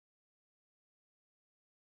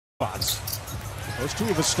Those two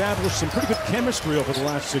have established some pretty good chemistry over the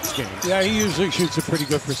last 6 games. Yeah, he usually shoots a pretty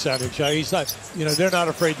good percentage. He's not, they're not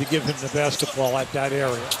afraid to give him the basketball at that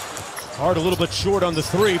area. Hart a little bit short on the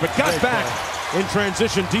 3, but got back in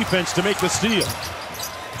transition defense to make the steal.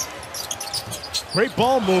 Great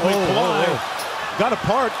ball movement. Kawhi got a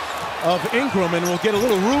part of Ingram and will get a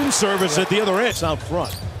little room service at the other end. Out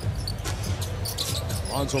front.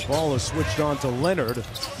 Lonzo Ball is switched on to Leonard.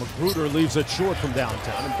 Magruder leaves it short from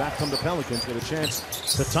downtown, and back come the Pelicans with a chance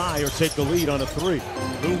to tie or take the lead on a 3.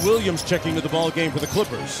 Lou Williams checking into the ball game for the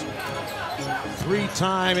Clippers.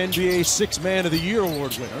 3-time NBA Sixth Man of the Year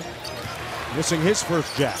award winner, missing his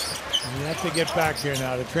first jack. You have to get back here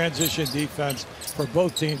now. The transition defense for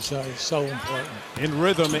both teams is so important. In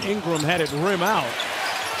rhythm, Ingram had it rim out.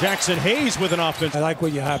 Jackson Hayes with an offense. I like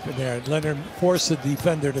what you happened there. Leonard forced the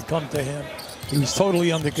defender to come to him. He was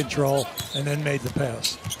totally under control and then made the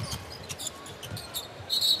pass.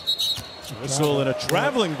 Whistle and a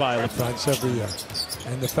traveling violation. Every year.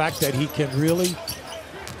 And the fact that he can really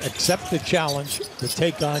accept the challenge to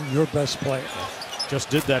take on your best player. Just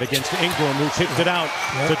did that against Ingram, who kicked it out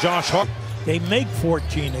to Josh Hart. They make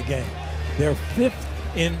 14 a game. They're 5th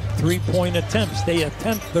in three-point attempts. They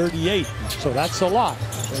attempt 38, so that's a lot.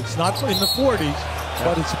 It's not in the 40s,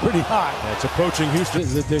 but it's pretty high. It's approaching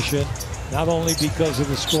Houston's addition, not only because of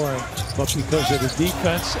the scoring, but because of the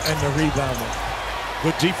defense and the rebounding.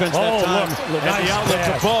 Good defense that time. Look, and the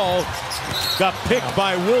outlet to Ball got picked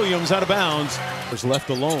by Williams out of bounds. Was left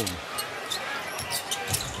alone.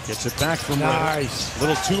 Gets it back from nice.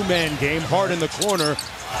 Little two-man game. Hart in the corner.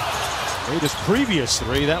 Made his previous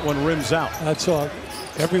 3. That one rims out. That's all.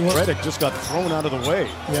 Everyone. Redick just got thrown out of the way.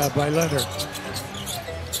 Yeah, by Leonard.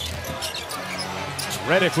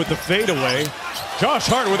 Redick with the fadeaway. Josh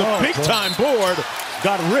Hart with a big-time board.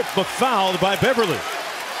 Got ripped but fouled by Beverly.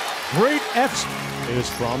 Great F is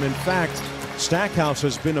from. In fact, Stackhouse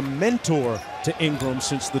has been a mentor to Ingram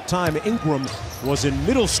since the time Ingram was in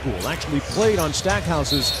middle school. Actually played on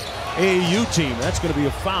Stackhouse's AAU team. That's going to be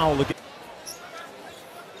a foul again.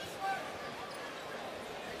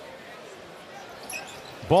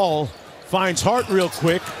 Ball finds Hart real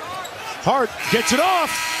quick. Hart gets it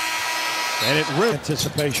off. And it ripped.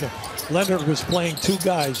 Anticipation. Leonard was playing 2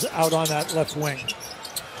 guys out on that left wing.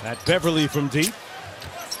 At Beverly from deep.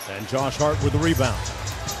 And Josh Hart with the rebound.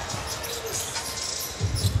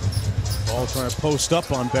 Ball trying to post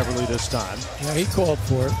up on Beverly this time. Yeah, he called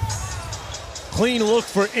for it. Clean look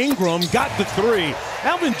for Ingram. Got the 3.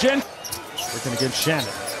 Alvin Gentry working against Shannon.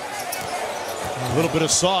 A little bit of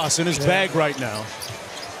sauce in his bag right now.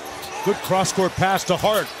 Good cross-court pass to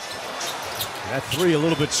Hart. That 3 a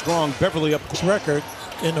little bit strong. Beverly up. Record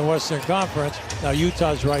in the Western Conference. Now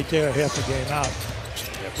Utah's right there, half a game out.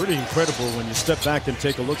 Yeah, pretty incredible when you step back and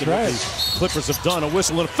take a look at what the Clippers have done. A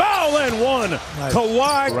whistle and a foul and one. Nice.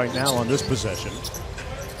 Kawhi right now on this possession.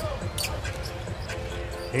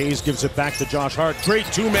 Hayes gives it back to Josh Hart. Great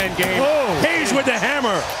two-man game. Hayes with the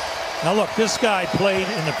hammer. Now look, this guy played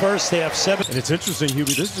in the first half 7. And it's interesting,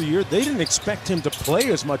 Hubie, this is a year they didn't expect him to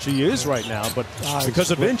play as much as he is right now, but because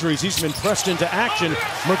of injuries, he's been pressed into action.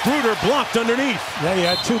 Magruder blocked underneath. Yeah, he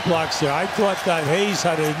had 2 blocks there. I thought that Hayes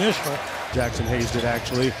had an initial. Jackson Hayes did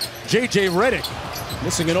actually. J.J. Redick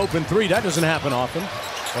missing an open 3. That doesn't happen often.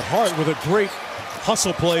 But Hart with a great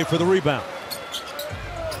hustle play for the rebound.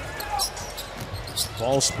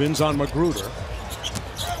 Ball spins on Magruder.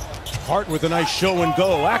 Hart with a nice show and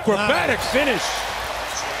go. Acrobatic finish.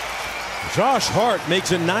 Josh Hart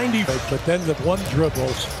makes a 90. But then the one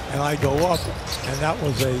dribble and I go up, and that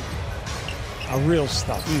was a real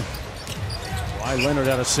stuff. Why Leonard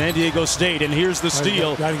out of San Diego State, and here's the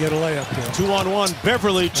steal. Got to get a layup here. 2-on-1.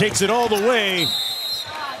 Beverly takes it all the way.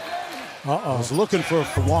 Was looking for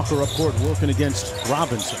Walker up court, working against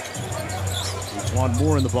Robinson. He's one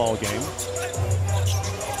more in the ball game.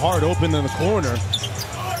 Hart open in the corner.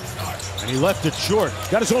 And he left it short.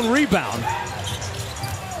 Got his own rebound.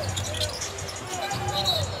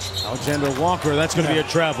 Alexander Walker, that's going to be a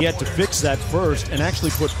travel. He had to fix that first and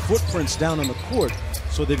actually put footprints down on the court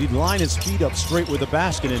so that he'd line his feet up straight with the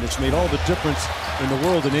basket, and it's made all the difference in the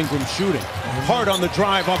world in Ingram's shooting. Hart on the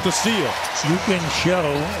drive off the steal. You can show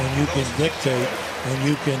and you can dictate and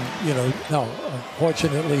you can,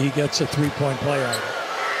 unfortunately he gets a 3-point play out of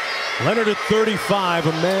it. Leonard at 35,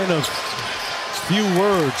 a man of few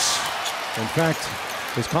words. In fact,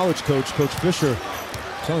 his college coach, Coach Fisher,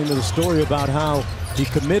 telling me the story about how he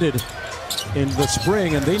committed in the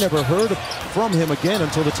spring, and they never heard from him again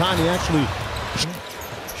until the time he actually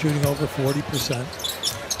shooting over 40%.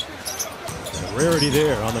 Rarity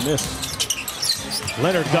there on the miss.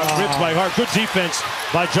 Leonard got ripped by Hart. Good defense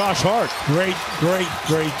by Josh Hart. Great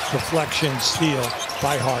deflection steal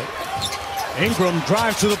by Hart. Ingram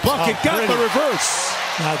drives to the bucket, got the reverse.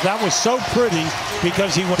 Now that was so pretty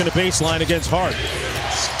because he went in the baseline against Hart.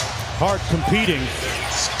 Hart competing.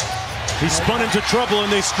 He spun into trouble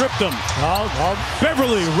and they stripped him.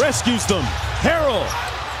 Beverly rescues them. Harrell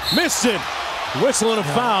missed it. Whistle and a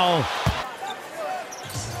foul.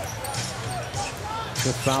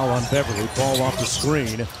 Good foul on Beverly. Ball off the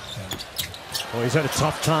screen. Well, he's had a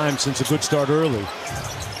tough time since a good start early.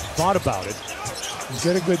 Thought about it.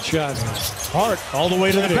 Get a good shot. Hart all the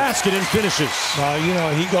way to the basket and finishes. You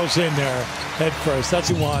know, he goes in there head first. That's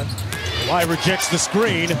what he wants. Kawhi rejects the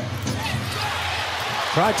screen.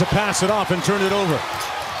 Tried to pass it off and turn it over.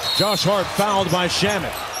 Josh Hart fouled by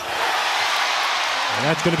Shamet. And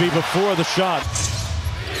that's going to be before the shot.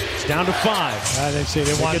 It's down to 5. They say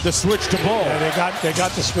they want get the switch to Ball. Yeah, they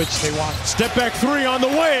got the switch they want. Step back 3 on the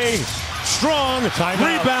way. Strong.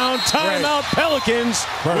 Timeout. Rebound. Timeout. Pelicans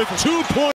with 2 points.